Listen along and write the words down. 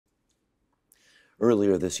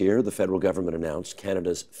Earlier this year, the federal government announced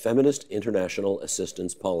Canada's Feminist International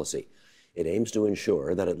Assistance Policy. It aims to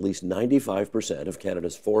ensure that at least 95% of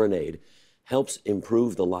Canada's foreign aid helps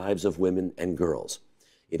improve the lives of women and girls.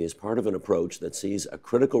 It is part of an approach that sees a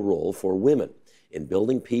critical role for women in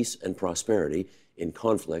building peace and prosperity in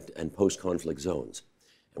conflict and post-conflict zones.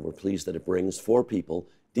 And we're pleased that it brings 4 people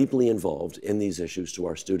deeply involved in these issues to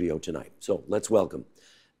our studio tonight. So let's welcome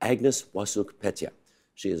Agnes Wasuk-Petya.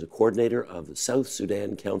 She is a coordinator of the South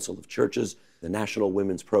Sudan Council of Churches, the National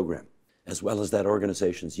Women's Program, as well as that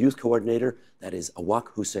organization's youth coordinator, that is Awak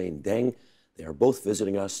Hussein Deng. They are both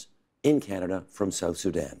visiting us in Canada from South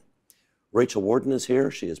Sudan. Rachel Warden is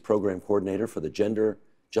here. She is program coordinator for the Gender,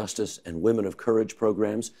 Justice, and Women of Courage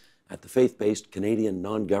programs at the faith-based Canadian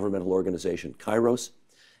non-governmental organization Kairos.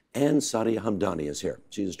 And Sadia Hamdani is here.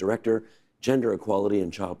 She is Director, Gender Equality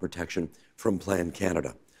and Child Protection from Plan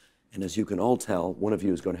Canada. And as you can all tell, one of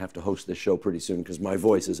you is going to have to host this show pretty soon because my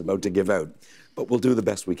voice is about to give out. But we'll do the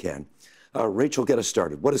best we can. Rachel, get us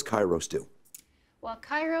started. What does Kairos do? Well,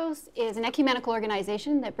 Kairos is an ecumenical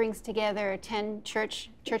organization that brings together 10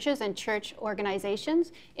 churches and church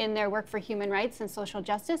organizations in their work for human rights and social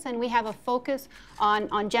justice, and we have a focus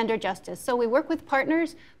on gender justice. So we work with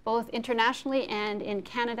partners both internationally and in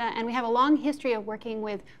Canada, and we have a long history of working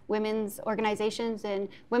with women's organizations and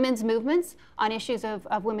women's movements on issues of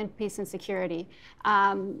women, peace, and security.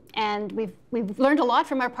 And we've learned a lot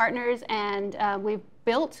from our partners, and we've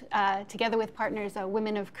built, together with partners, a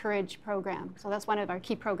Women of Courage program. So that's one of our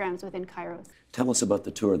key programs within Kairos. Tell us about the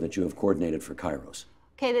tour that you have coordinated for Kairos.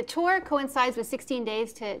 Okay, the tour coincides with 16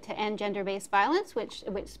 days to end gender-based violence, which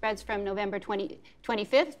spreads from November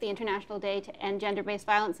 25th, the International Day to End Gender-Based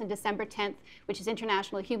Violence, and December 10th, which is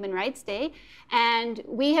International Human Rights Day. And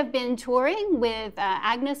we have been touring with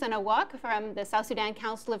Agnes and Awak from the South Sudan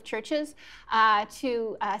Council of Churches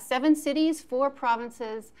to 7 cities, 4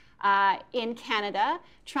 provinces, in Canada,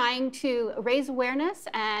 trying to raise awareness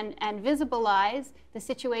and visibilize the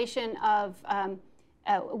situation of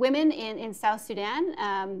women in South Sudan,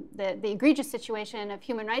 the egregious situation of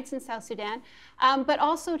human rights in South Sudan, but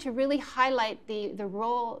also to really highlight the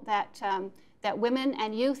role that women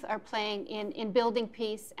and youth are playing in building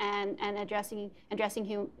peace and addressing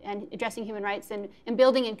human rights and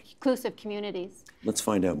building inclusive communities. Let's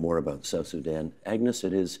find out more about South Sudan. Agnes,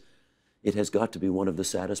 it has got to be one of the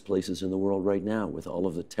saddest places in the world right now with all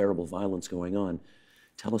of the terrible violence going on.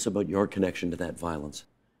 Tell us about your connection to that violence.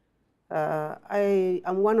 I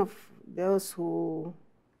am one of those who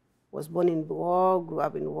was born in war, grew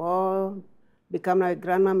up in war, became a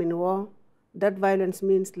grandmom in war. That violence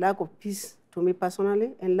means lack of peace to me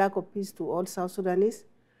personally and lack of peace to all South Sudanese.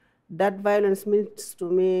 That violence means to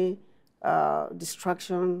me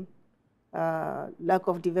destruction, lack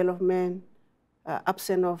of development,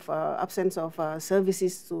 absence of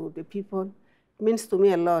services to the people. It means to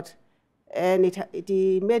me a lot. And it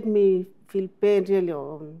made me feel pain really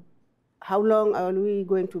on how long are we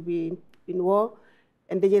going to be in war,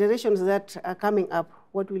 and the generations that are coming up,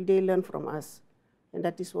 what will they learn from us? And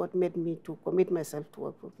that is what made me to commit myself to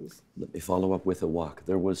work for peace. Let me follow up with Awak.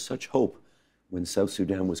 There was such hope when South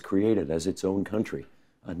Sudan was created as its own country,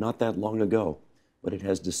 not that long ago, but it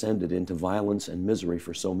has descended into violence and misery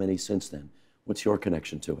for so many since then. What's your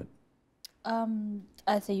connection to it?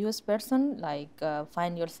 As a US person,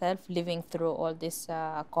 find yourself living through all this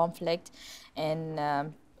conflict,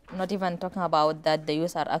 and not even talking about that the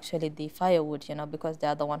youth are actually the firewood, because they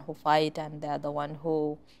are the one who fight, and they are the one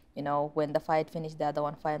who, when the fight finished, they are the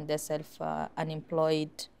one find themselves unemployed,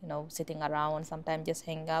 sitting around, sometimes just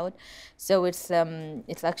hang out. So it's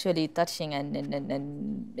actually touching, and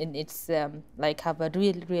it's have a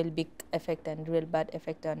real big effect and real bad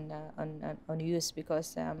effect on youth,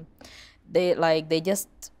 because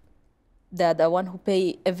they're the one who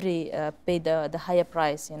pay the higher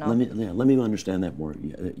price, Let me understand that more.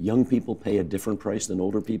 Young people pay a different price than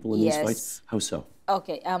older people in these fights? How so?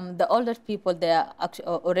 Okay, the older people, they are actually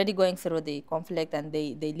already going through the conflict and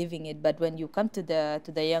they living it. But when you come to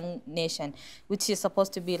the young nation, which is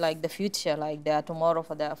supposed to be like the future, like they are tomorrow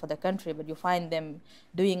for the country, but you find them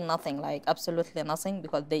doing nothing, like absolutely nothing,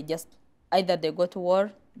 because they just either they go to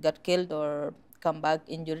war, got killed, or come back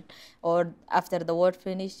injured, or after the war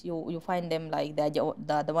finish, you find them like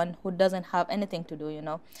the one who doesn't have anything to do,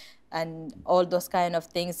 and all those kind of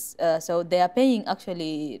things. So they are paying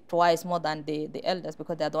actually twice more than the elders,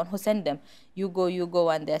 because they're the one who send them. You go,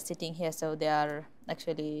 and they're sitting here. So they are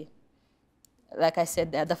actually, like I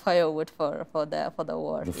said, they're the firewood for the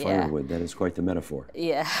war. The firewood, that is quite the metaphor.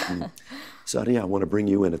 Yeah. Sadia, I want to bring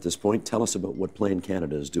you in at this point. Tell us about what Plan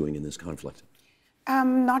Canada is doing in this conflict.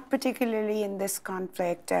 Not particularly in this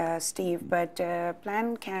conflict, Steve, but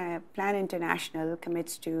Plan International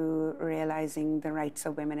commits to realizing the rights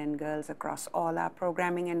of women and girls across all our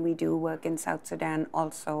programming, and we do work in South Sudan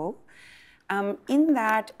also. In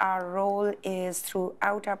that, our role is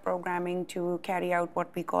throughout our programming to carry out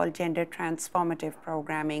what we call gender transformative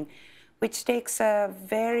programming, which takes a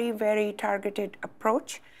very, very targeted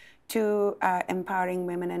approach to empowering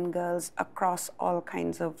women and girls across all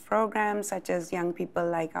kinds of programs, such as young people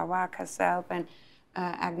like Awak herself and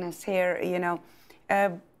Agnes here,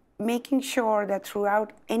 making sure that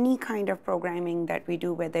throughout any kind of programming that we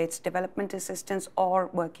do, whether it's development assistance or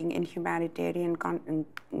working in humanitarian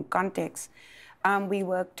contexts, we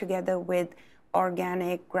work together with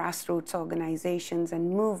organic grassroots organizations and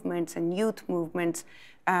movements and youth movements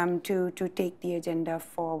to take the agenda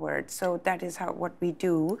forward. So that is what we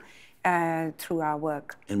do through our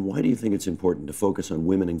work. And why do you think it's important to focus on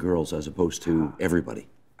women and girls as opposed to everybody?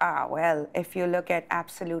 Well, if you look at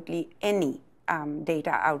absolutely any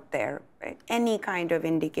data out there, any kind of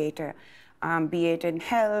indicator, be it in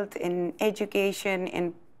health, in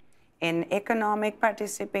education, in economic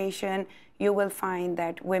participation, you will find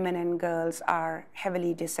that women and girls are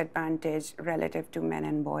heavily disadvantaged relative to men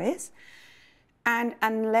and boys. And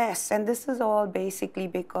unless, and this is all basically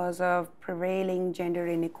because of prevailing gender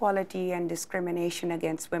inequality and discrimination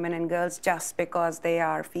against women and girls just because they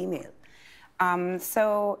are female.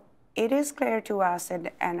 So it is clear to us,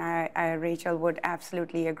 and Rachel would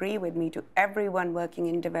absolutely agree with me, to everyone working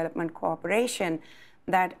in development cooperation,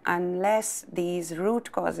 that unless these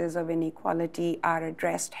root causes of inequality are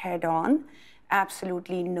addressed head-on,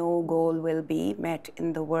 absolutely no goal will be met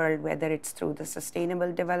in the world, whether it's through the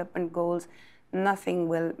Sustainable Development Goals. Nothing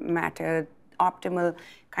will matter. Optimal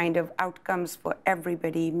kind of outcomes for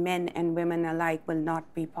everybody, men and women alike, will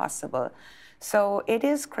not be possible. So it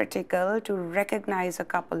is critical to recognize a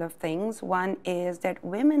couple of things. One is that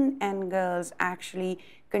women and girls actually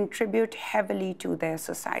contribute heavily to their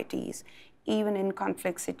societies. Even in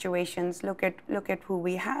conflict situations, look at who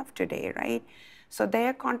we have today, right? So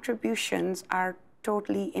their contributions are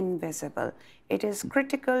totally invisible. It is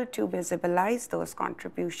critical to visibilize those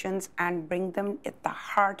contributions and bring them at the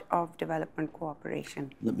heart of development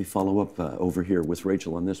cooperation. Let me follow up over here with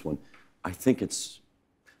Rachel on this one. I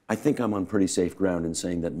think I'm on pretty safe ground in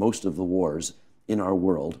saying that most of the wars in our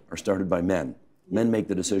world are started by men. Men make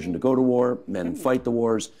the decision to go to war, men fight the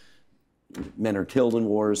wars, men are killed in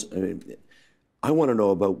wars. I want to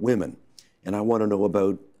know about women, and I want to know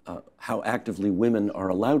about how actively women are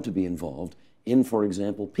allowed to be involved in, for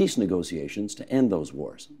example, peace negotiations to end those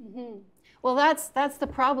wars. Mm-hmm. Well, that's the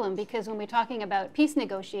problem, because when we're talking about peace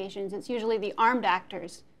negotiations, it's usually the armed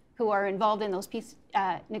actors who are involved in those peace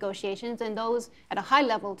negotiations, and those at a high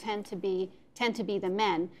level tend to be the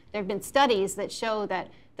men. There have been studies that show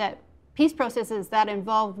that peace processes that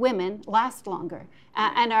involve women last longer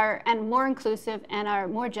and more inclusive and are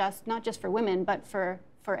more just, not just for women, but for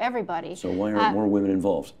everybody. So why aren't more women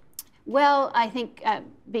involved? Well, I think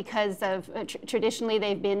because of traditionally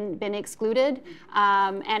they've been excluded,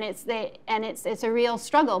 and it's a real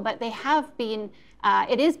struggle. But they have been.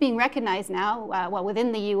 It is being recognized now. Well,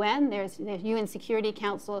 within the UN, there's the UN Security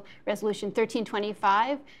Council Resolution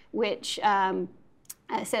 1325, which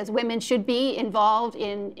says women should be involved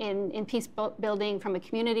in peace building from a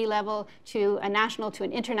community level to a national to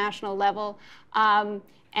an international level.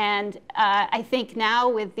 And I think now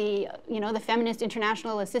with the Feminist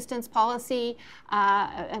International Assistance Policy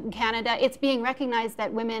in Canada, it's being recognized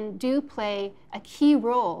that women do play a key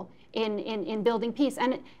role in building peace,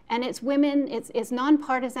 and it's women, it's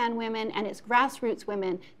nonpartisan women, and it's grassroots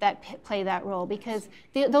women that play that role, because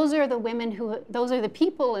those are the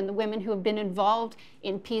people and the women who have been involved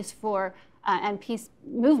in peace and peace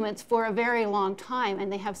movements for a very long time,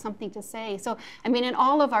 and they have something to say. So, I mean, in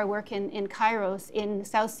all of our work in Kairos, in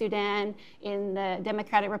South Sudan, in the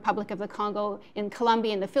Democratic Republic of the Congo, in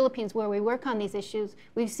Colombia, in the Philippines, where we work on these issues,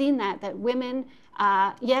 we've seen that women,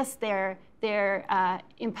 yes, they're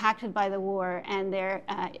impacted by the war, and they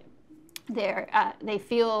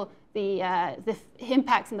feel the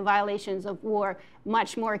impacts and the violations of war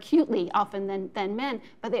much more acutely often than men,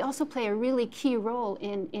 but they also play a really key role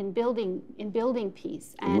in building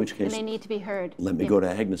peace, and, in which case, and they need to be heard. Let me go to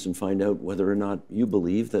Agnes and find out whether or not you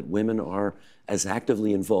believe that women are as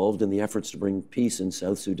actively involved in the efforts to bring peace in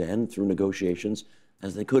South Sudan through negotiations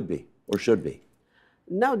as they could be or should be.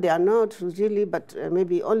 No, they are not really, but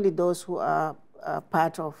maybe only those who are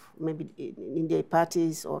part of maybe in their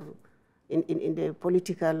parties or in the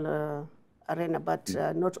political arena, but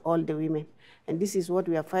not all the women. And this is what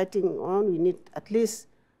we are fighting on. We need at least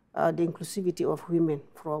the inclusivity of women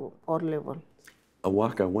from all levels.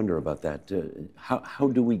 Awak, I wonder about that. How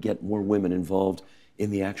do we get more women involved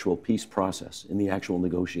in the actual peace process, in the actual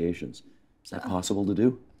negotiations? Is that possible to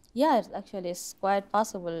do? Yeah, it's quite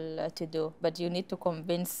possible to do, but you need to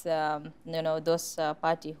convince those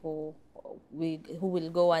party who will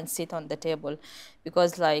go and sit on the table,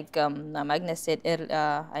 because like Magna said,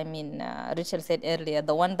 Rachel said earlier,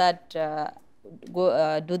 the one that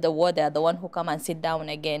go do the war, they are the one who come and sit down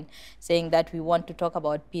again, saying that we want to talk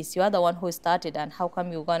about peace. You are the one who started, and how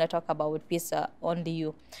come you're going to talk about peace only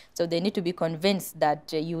you? So they need to be convinced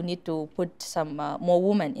that you need to put some more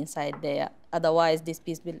women inside there. Otherwise, this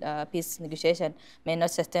peace negotiation may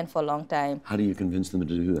not sustain for a long time. How do you convince them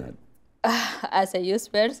to do that? As a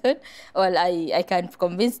youth person, well, I can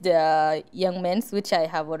convince the young men, which I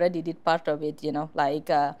have already did part of it,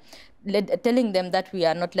 telling them that we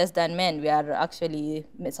are not less than men. We are actually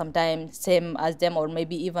sometimes same as them, or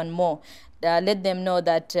maybe even more. Let them know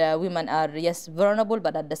that women are, yes, vulnerable,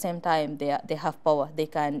 but at the same time they have power. They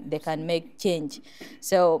can make change.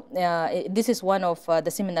 So this is one of the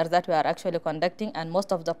seminars that we are actually conducting, and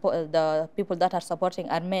most of the people that are supporting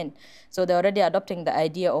are men. So they're already adopting the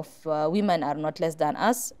idea of women are not less than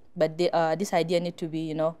us, but this idea need to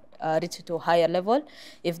be reach to a higher level.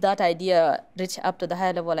 If that idea reach up to the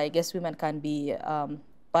higher level, I guess women can be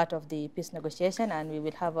part of the peace negotiation, and we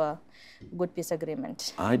will have a good peace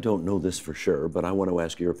agreement. I don't know this for sure, but I want to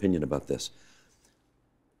ask your opinion about this.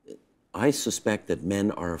 I suspect that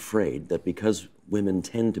men are afraid that because women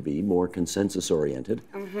tend to be more consensus-oriented,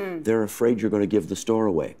 they're afraid you're going to give the store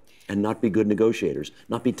away and not be good negotiators,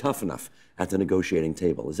 not be tough enough at the negotiating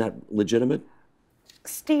table. Is that legitimate?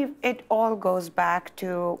 Steve, it all goes back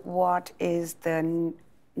to what is the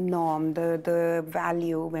norm, the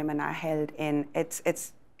value women are held in.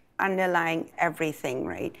 It's underlying everything,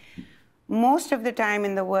 right? Most of the time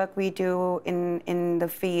in the work we do in the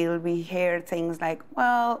field, we hear things like,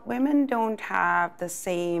 well, women don't have the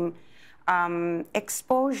same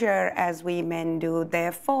exposure as we men do.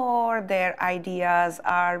 Therefore, their ideas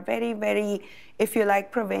are very, very, if you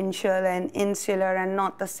like, provincial and insular and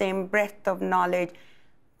not the same breadth of knowledge.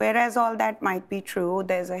 Whereas all that might be true,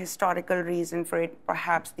 there's a historical reason for it.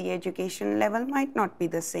 Perhaps the education level might not be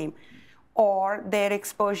the same, or their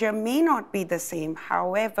exposure may not be the same.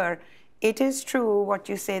 However, it is true what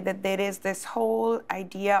you say, that there is this whole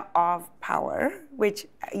idea of power, which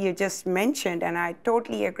you just mentioned, and I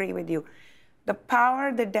totally agree with you. The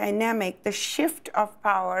power, the dynamic, the shift of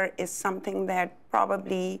power is something that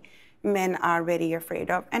probably men are very afraid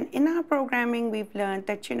of. And in our programming, we've learned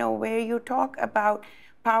that, where you talk about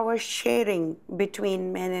power sharing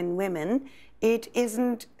between men and women, it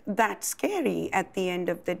isn't that scary at the end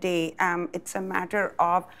of the day. It's a matter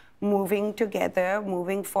of moving together,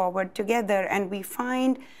 moving forward together. And we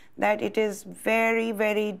find that it is very,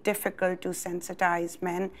 very difficult to sensitize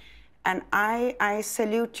men. And I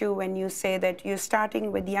salute you when you say that you're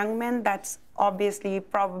starting with young men. That's obviously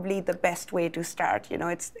probably the best way to start.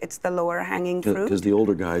 It's the lower hanging fruit. Because the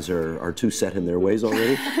older guys are too set in their ways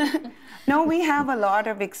already? No, we have a lot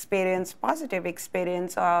of experience, positive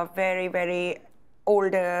experience of very, very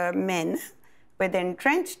older men with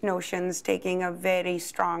entrenched notions taking a very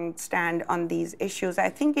strong stand on these issues. I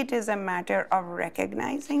think it is a matter of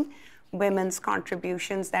recognizing women's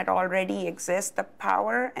contributions that already exist, the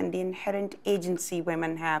power and the inherent agency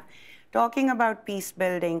women have. Talking about peace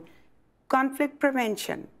building, conflict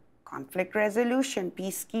prevention, conflict resolution,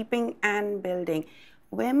 peacekeeping and building.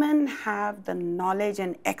 Women have the knowledge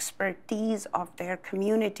and expertise of their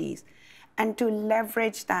communities. And to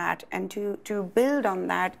leverage that and to build on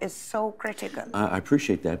that is so critical. I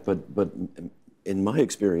appreciate that, but in my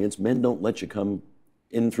experience, men don't let you come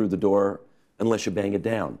in through the door unless you bang it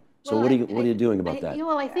down. So what are you doing about that?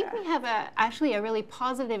 Well, I think we have actually a really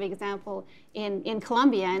positive example in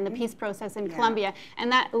Colombia, in the peace process in Colombia.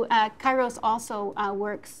 And that Kairos also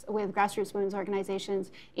works with grassroots women's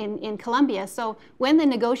organizations in Colombia. So when the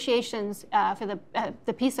negotiations for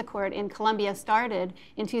the peace accord in Colombia started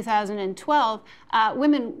in 2012,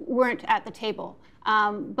 women weren't at the table.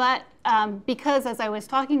 But because, as I was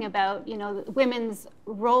talking about, women's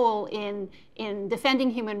role in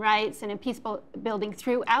defending human rights and in peace building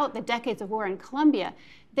throughout the decades of war in Colombia,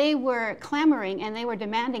 they were clamoring and they were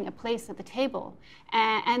demanding a place at the table.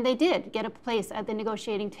 And they did get a place at the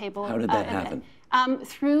negotiating table. How did that happen?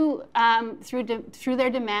 through their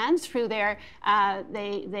demands, through their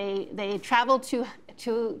they traveled to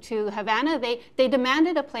Havana. They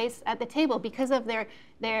demanded a place at the table because of their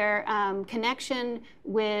connection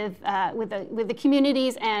with the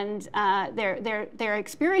communities and their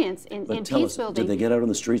experience in peace building. Did they get out on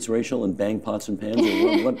the streets, Rachel, and bang pots and pans?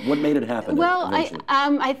 Or what made it happen? Well,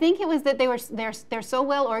 I think it was that they're so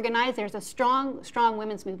well organized. There's a strong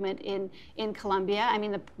women's movement in Colombia. I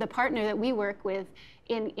mean, the partner that we work with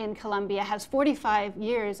in Colombia has 45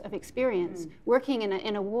 years of experience working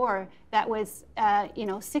in a war that was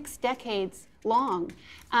 6 decades long.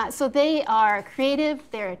 So they are creative,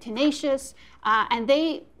 they're tenacious, and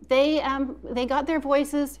they got their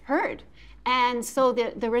voices heard. And so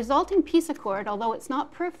the resulting peace accord, although it's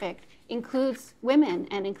not perfect, includes women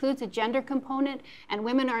and includes a gender component, and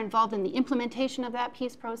women are involved in the implementation of that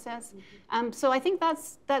peace process. So I think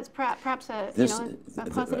that's perhaps a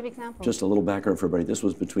positive example. Just a little background for everybody. This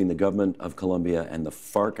was between the government of Colombia and the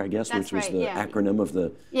FARC, I guess, which was the acronym of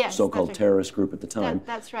the so-called terrorist group at the time.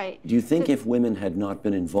 That's right. Do you think if women had not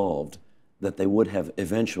been involved, that they would have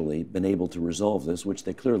eventually been able to resolve this, which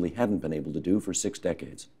they clearly hadn't been able to do for 6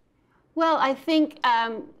 decades? Well, I think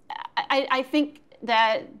I think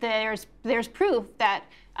that there's proof that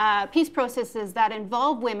peace processes that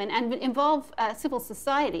involve women and involve civil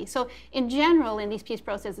society. So in general, in these peace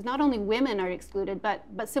processes, not only women are excluded, but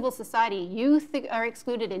civil society, youth are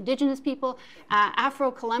excluded, indigenous people,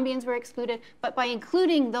 Afro-Colombians were excluded. But by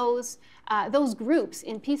including those groups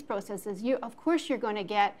in peace processes, of course you're going to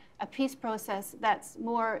get a peace process that's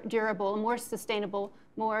more durable, more sustainable,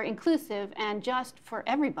 more inclusive, and just for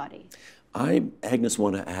everybody. I, Agnes,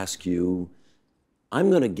 want to ask you, I'm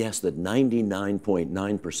going to guess that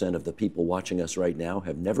 99.9% of the people watching us right now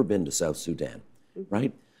have never been to South Sudan,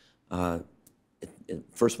 right?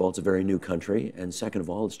 First of all, it's a very new country, and second of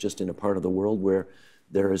all, it's just in a part of the world where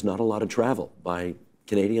there is not a lot of travel by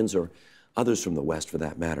Canadians or others from the West, for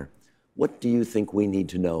that matter. What do you think we need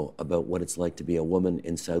to know about what it's like to be a woman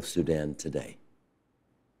in South Sudan today?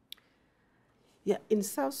 Yeah, in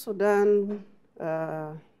South Sudan,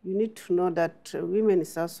 you need to know that women in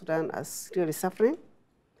South Sudan are really suffering.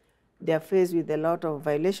 They are faced with a lot of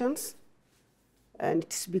violations, and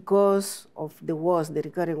it's because of the wars, the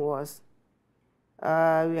recurring wars.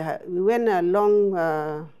 We went a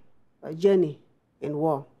long journey in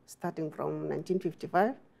war, starting from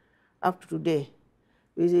 1955 up to today.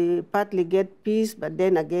 We partly get peace, but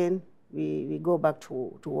then again, we go back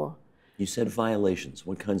to war. You said violations.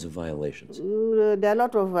 What kinds of violations? There are a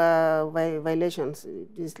lot of violations.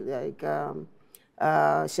 It's like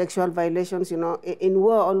sexual violations. You know, in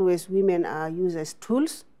war, always women are used as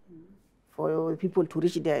tools for people to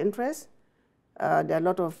reach their interests. There are a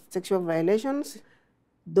lot of sexual violations.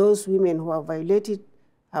 Those women who are violated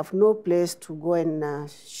have no place to go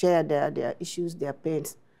and share their issues, their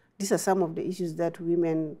pains. These are some of the issues that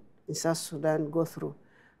women in South Sudan go through.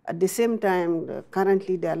 At the same time,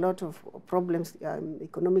 currently there are a lot of problems,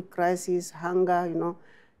 economic crisis, hunger, you know.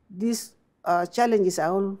 These challenges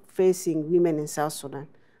are all facing women in South Sudan.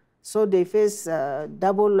 So they face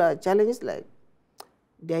double challenges, like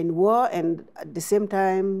they're in war and at the same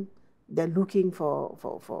time they're looking for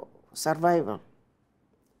survival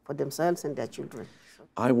for themselves and their children. So.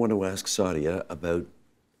 I want to ask Sadia about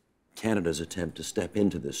Canada's attempt to step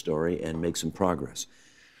into this story and make some progress.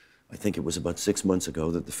 I think it was about 6 months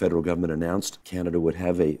ago that the federal government announced Canada would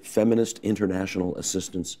have a feminist international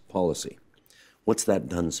assistance policy. What's that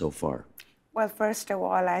done so far? Well, first of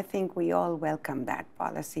all, I think we all welcome that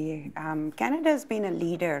policy. Canada has been a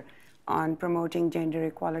leader on promoting gender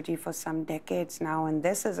equality for some decades now, and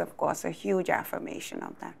this is, of course, a huge affirmation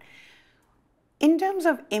of that. In terms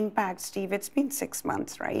of impact, Steve, it's been 6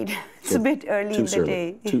 months, right? It's a bit early in the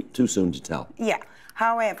day. Too soon to tell. Yeah.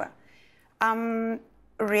 However,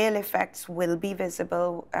 real effects will be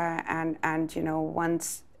visible, and you know,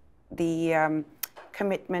 once the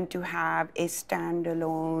commitment to have a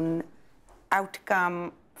standalone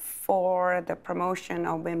outcome for the promotion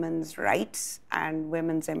of women's rights and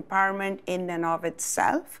women's empowerment in and of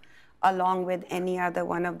itself, along with any other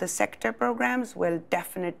one of the sector programs, will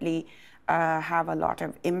definitely have a lot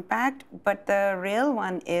of impact. But the real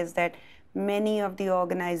one is that many of the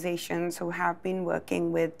organizations who have been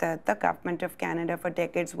working with the government of Canada for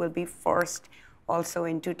decades will be forced also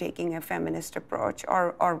into taking a feminist approach,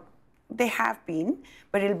 or they have been,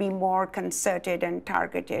 but it'll be more concerted and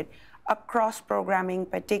targeted across programming,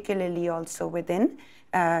 particularly also within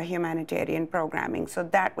humanitarian programming. So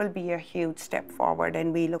that will be a huge step forward,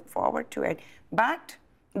 and we look forward to it. But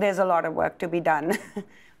there's a lot of work to be done.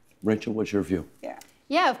 Rachel, what's your view? Yeah.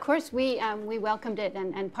 Yeah, of course, we welcomed it,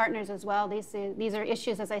 and partners as well. These are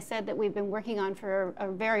issues, as I said, that we've been working on for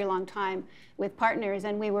a very long time with partners,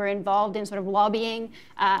 and we were involved in sort of lobbying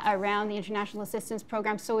around the international assistance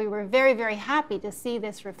program. So we were very, very happy to see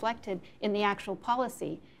this reflected in the actual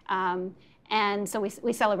policy. And so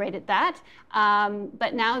we celebrated that.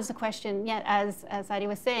 But now is the question, yeah, as Heidi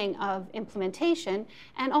was saying, of implementation,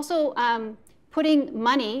 and also putting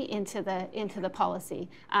money into the policy.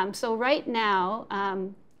 So right now,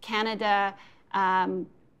 Canada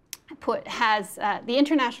has the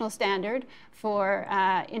international standard for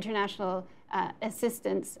international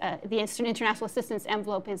assistance. The international assistance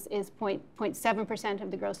envelope is 0.7%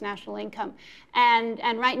 of the gross national income, and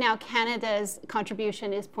right now Canada's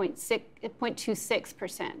contribution is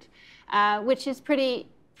 0.26%, which is pretty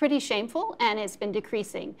shameful, and it's been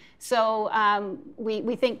decreasing. So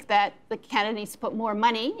we think that Canada needs to put more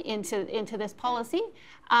money into this policy,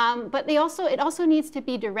 but it also needs to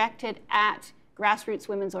be directed at grassroots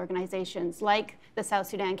women's organizations like the South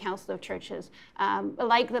Sudan Council of Churches,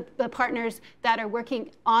 like the partners that are working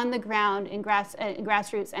on the ground in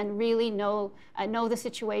grassroots and really know the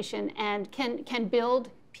situation and can build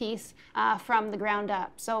peace from the ground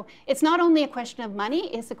up. So it's not only a question of money;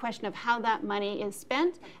 it's a question of how that money is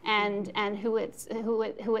spent and who it's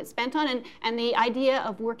spent on, and the idea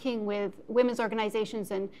of working with women's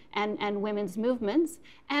organizations and women's movements.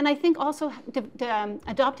 And I think also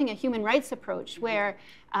adopting a human rights approach where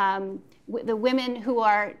the women who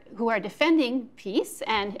are defending peace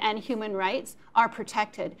and human rights are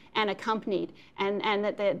protected and accompanied, and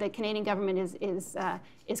that the Canadian government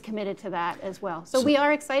is committed to that as well. So we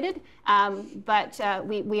are excited, but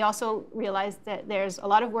we also realize that there's a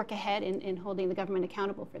lot of work ahead in holding the government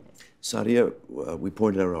accountable for this. Sadia, we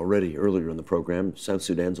pointed out already earlier in the program, South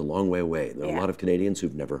Sudan's a long way away. There are a lot of Canadians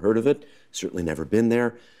who've never heard of it, certainly never been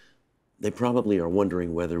there. They probably are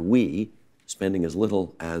wondering whether we, spending as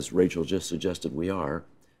little as Rachel just suggested we are,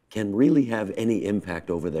 can really have any impact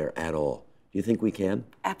over there at all. Do you think we can?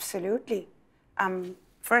 Absolutely.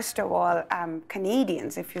 First of all,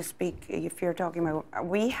 Canadians, if you're talking about,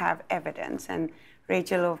 we have evidence, and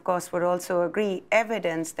Rachel, of course, would also agree,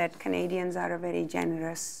 evidence that Canadians are a very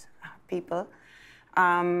generous people.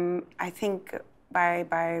 I think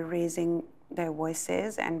by raising their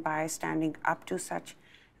voices and by standing up to such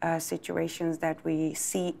situations that we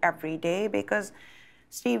see every day, because,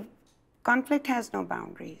 Steve, conflict has no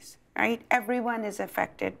boundaries, right? Everyone is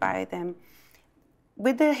affected by them.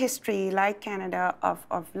 With a history like Canada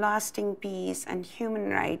of lasting peace and human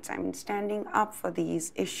rights, I mean, standing up for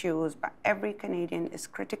these issues by every Canadian is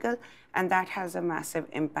critical, and that has a massive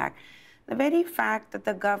impact. The very fact that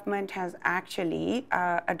the government has actually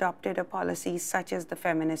adopted a policy such as the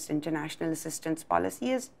Feminist International Assistance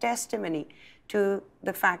Policy is testimony to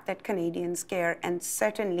the fact that Canadians care, and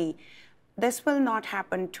certainly this will not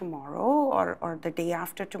happen tomorrow or the day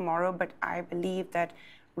after tomorrow, but I believe that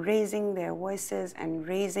raising their voices and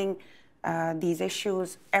raising these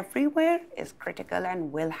issues everywhere is critical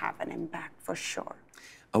and will have an impact for sure.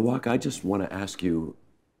 Awak, I just want to ask you,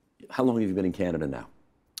 how long have you been in Canada now?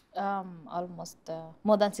 Almost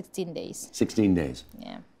more than 16 days. 16 days.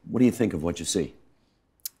 Yeah. What do you think of what you see?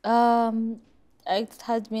 It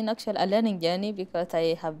has been actually a learning journey because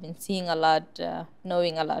I have been seeing a lot,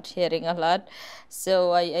 knowing a lot, hearing a lot.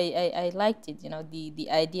 So I liked it, you know, the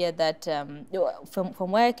idea that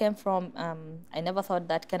from where I came from, I never thought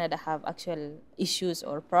that Canada have actual issues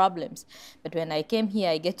or problems. But when I came here,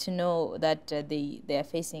 I get to know that they are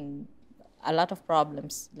facing a lot of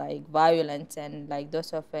problems like violence and like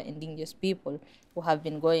those of indigenous people who have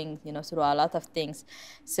been going, you know, through a lot of things.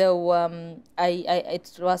 So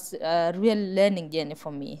it was a real learning journey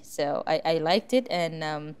for me. So I liked it,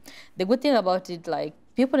 and the good thing about it, like,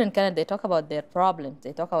 people in Canada, they talk about their problems,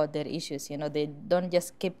 they talk about their issues, you know, they don't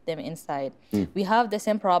just keep them inside. We have the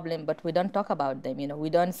same problem, but we don't talk about them, you know, we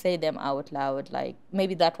don't say them out loud. Like,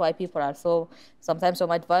 maybe that's why people are sometimes so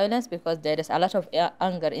much violence, because there is a lot of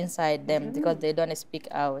anger inside them because they don't speak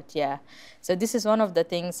out, yeah. So this is one of the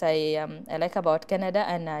things I like about Canada,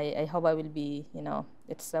 and I hope I will be, you know,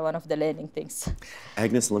 it's one of the learning things.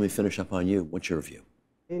 Agnes, let me finish up on you. What's your view?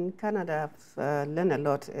 In Canada, I've learned a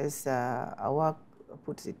lot, as Awak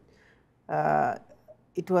puts it.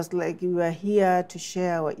 It was like we were here to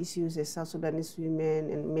share our issues as South Sudanese women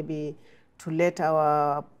and maybe to let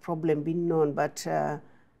our problem be known. But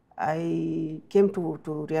I came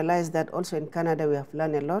to realize that also in Canada we have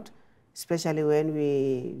learned a lot, especially when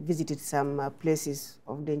we visited some places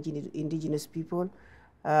of the indigenous people.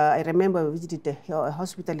 I remember we visited a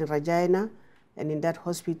hospital in Regina, and in that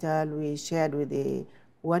hospital we shared with the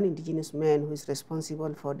one indigenous man who is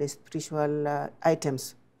responsible for the spiritual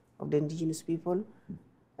items of the indigenous people.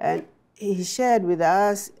 And he shared with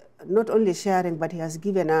us, not only sharing, but he has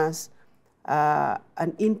given us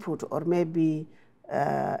an input or maybe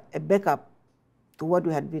a backup to what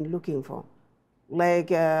we had been looking for.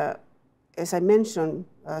 Like, as I mentioned,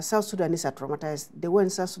 South Sudanese are traumatized. The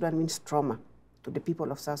word South Sudan means trauma to the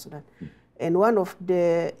people of South Sudan. And one of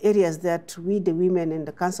the areas that we, the women in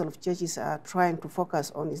the Council of Churches, are trying to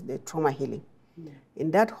focus on is the trauma healing. In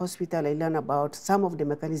that hospital, I learned about some of the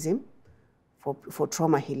mechanism for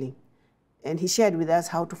trauma healing. And he shared with us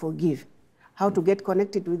how to forgive, how to get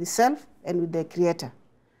connected with the self and with the Creator,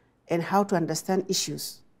 and how to understand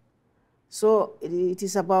issues. So it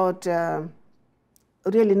is about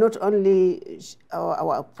really not only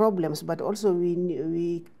our problems, but also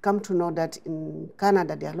we come to know that in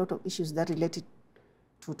Canada there are a lot of issues that related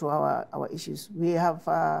to our issues. We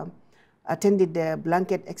have attended the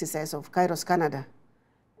blanket exercise of Kairos, Canada,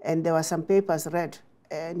 and there were some papers read.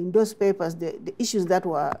 And in those papers, the issues that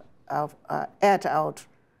were aired out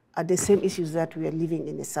are the same issues that we are living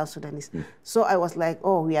in the South Sudanese. So I was like,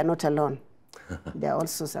 oh, we are not alone. There are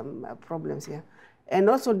also some problems here. And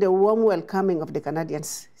also the warm welcoming of the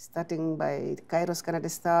Canadians, starting by Kairos Canada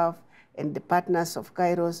staff and the partners of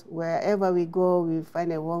Kairos. Wherever we go, we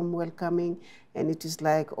find a warm welcoming, and it is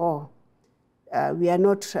like, oh, we are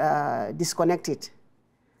not disconnected.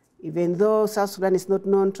 Even though South Sudan is not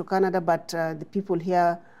known to Canada, but the people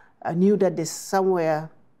here knew that there's somewhere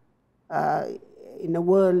in the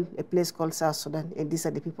world a place called South Sudan, and these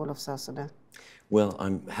are the people of South Sudan. Well,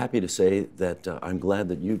 I'm happy to say that I'm glad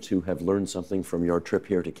that you two have learned something from your trip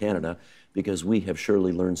here to Canada, because we have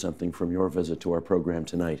surely learned something from your visit to our program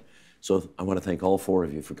tonight. So I want to thank all four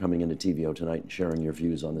of you for coming into TVO tonight and sharing your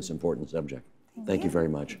views on this important subject. Thank you very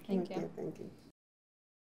much. Thank you. Thank you.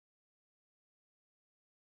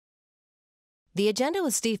 The Agenda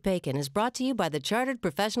with Steve Paikin is brought to you by the Chartered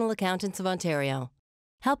Professional Accountants of Ontario,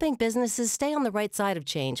 helping businesses stay on the right side of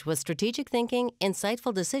change with strategic thinking,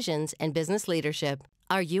 insightful decisions, and business leadership.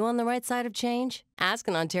 Are you on the right side of change? Ask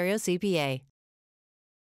an Ontario CPA.